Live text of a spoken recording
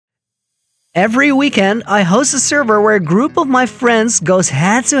Every weekend, I host a server where a group of my friends goes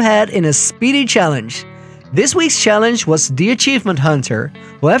head to head in a speedy challenge. This week's challenge was the Achievement Hunter.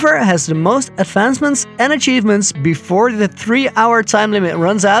 Whoever has the most advancements and achievements before the 3-hour time limit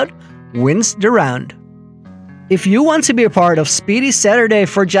runs out wins the round. If you want to be a part of Speedy Saturday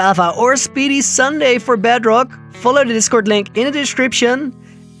for Java or Speedy Sunday for Bedrock, follow the Discord link in the description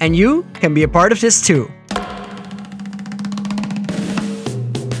and you can be a part of this too.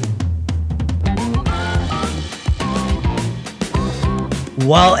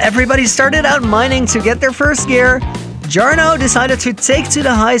 While everybody started out mining to get their first gear, Jarno decided to take to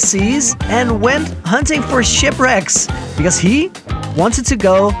the high seas and went hunting for shipwrecks because he wanted to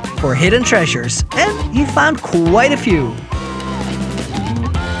go for hidden treasures, and he found quite a few.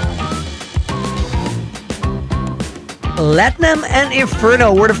 Latnam and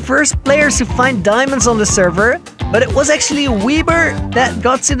Inferno were the first players to find diamonds on the server, but it was actually Weber that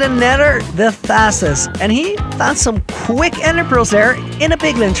got to the nether the fastest, and he found some quick ender pearls there in a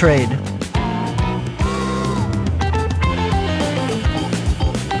piglin trade.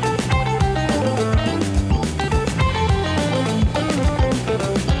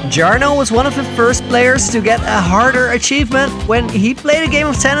 Jarno was one of the first players to get a harder achievement when he played a game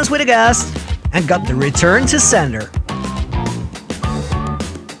of tennis with a ghast and got the return to sender.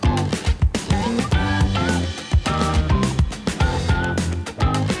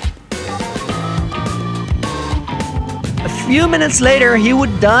 A few minutes later, he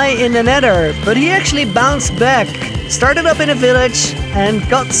would die in the nether, but he actually bounced back, started up in a village, and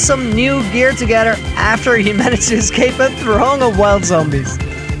got some new gear together after he managed to escape a throng of wild zombies.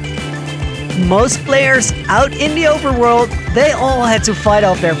 Most players out in the overworld, they all had to fight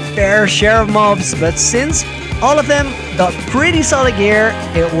off their fair share of mobs, but since all of them got pretty solid gear,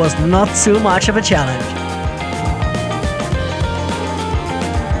 it was not too much of a challenge.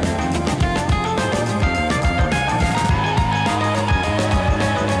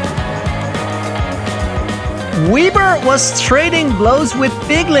 Weber was trading blows with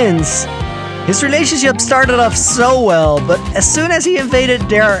piglins. His relationship started off so well, but as soon as he invaded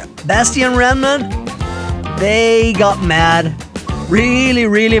their Bastion remnant, they got mad.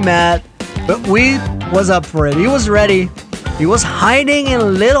 Really mad. But Weeb was up for it. He was ready. He was hiding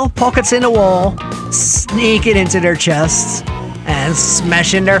in little pockets in the wall, sneaking into their chests, and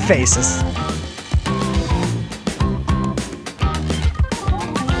smashing their faces.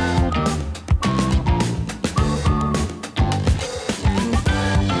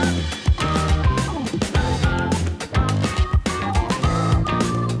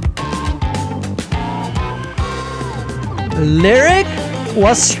 Lyric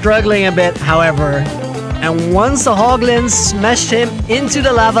was struggling a bit, however, and once the hoglins smashed him into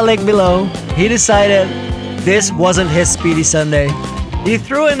the lava lake below, he decided this wasn't his Speedy Sunday. He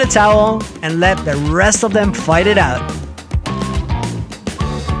threw in the towel and let the rest of them fight it out.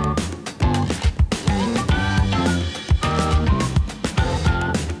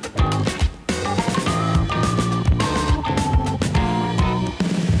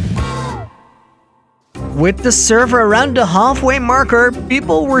 With the server around the halfway marker,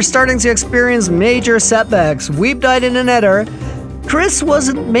 people were starting to experience major setbacks. Weeb died in the nether. Chris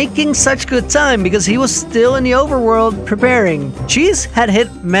wasn't making such good time because he was still in the overworld preparing. Cheese had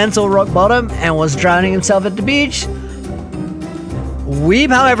hit mental rock bottom and was drowning himself at the beach. Weeb,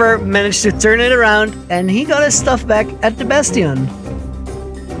 however, managed to turn it around and he got his stuff back at the Bastion.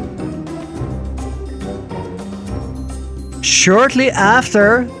 Shortly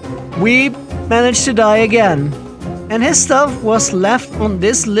after, Weeb managed to die again, and his stuff was left on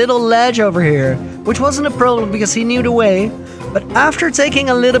this little ledge over here, which wasn't a problem because he knew the way, but after taking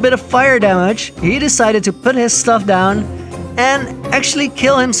a little bit of fire damage, he decided to put his stuff down and actually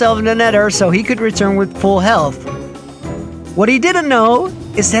kill himself in the nether so he could return with full health. What he didn't know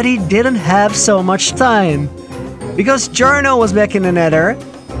is that he didn't have so much time, because Jarno was back in the nether,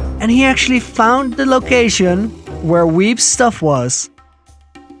 and he actually found the location where Weeb's stuff was.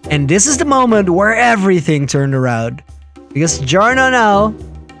 And this is the moment where everything turned around, because Jarno now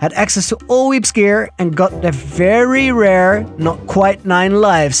had access to all Weeb's gear and got the very rare not quite 9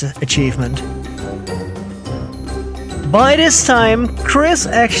 lives achievement. By this time, Chris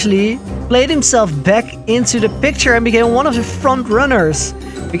actually played himself back into the picture and became one of the front runners,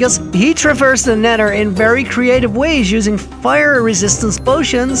 because he traversed the nether in very creative ways using fire resistance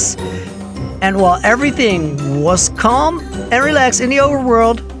potions. And while everything was calm and relaxed in the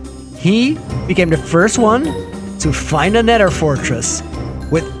overworld, he became the first one to find a nether fortress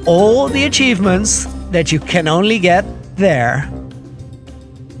with all the achievements that you can only get there.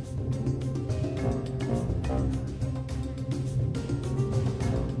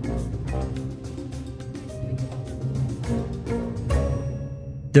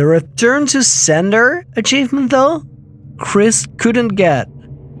 The return to sender achievement though, Chris couldn't get.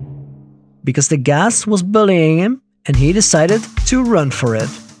 Because the gas was bullying him and he decided to run for it.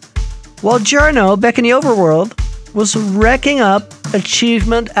 While Jarno, back in the overworld, was racking up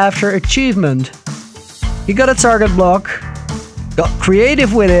achievement after achievement. He got a target block, got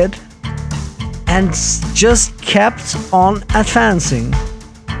creative with it, and just kept on advancing.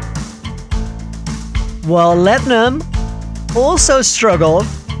 While Letnum also struggled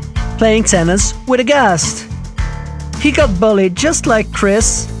playing tennis with a ghast. He got bullied just like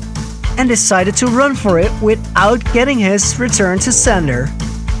Chris and decided to run for it without getting his return to sender.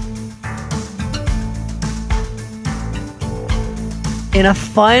 In a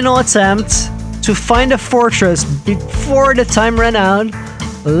final attempt to find a fortress before the time ran out,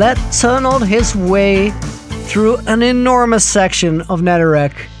 Let tunneled his way through an enormous section of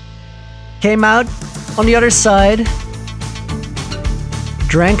Netherrack, came out on the other side,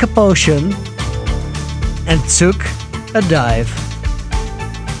 drank a potion, and took a dive.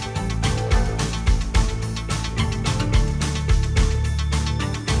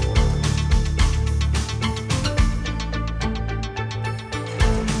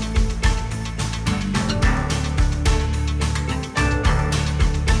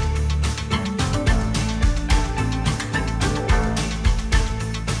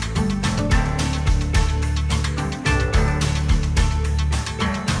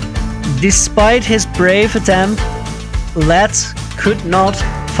 Despite his brave attempt, Let could not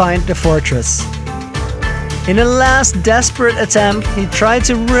find the fortress. In a last desperate attempt, he tried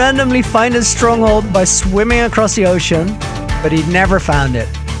to randomly find a stronghold by swimming across the ocean, but he never found it.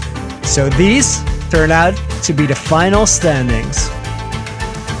 So these turned out to be the final standings.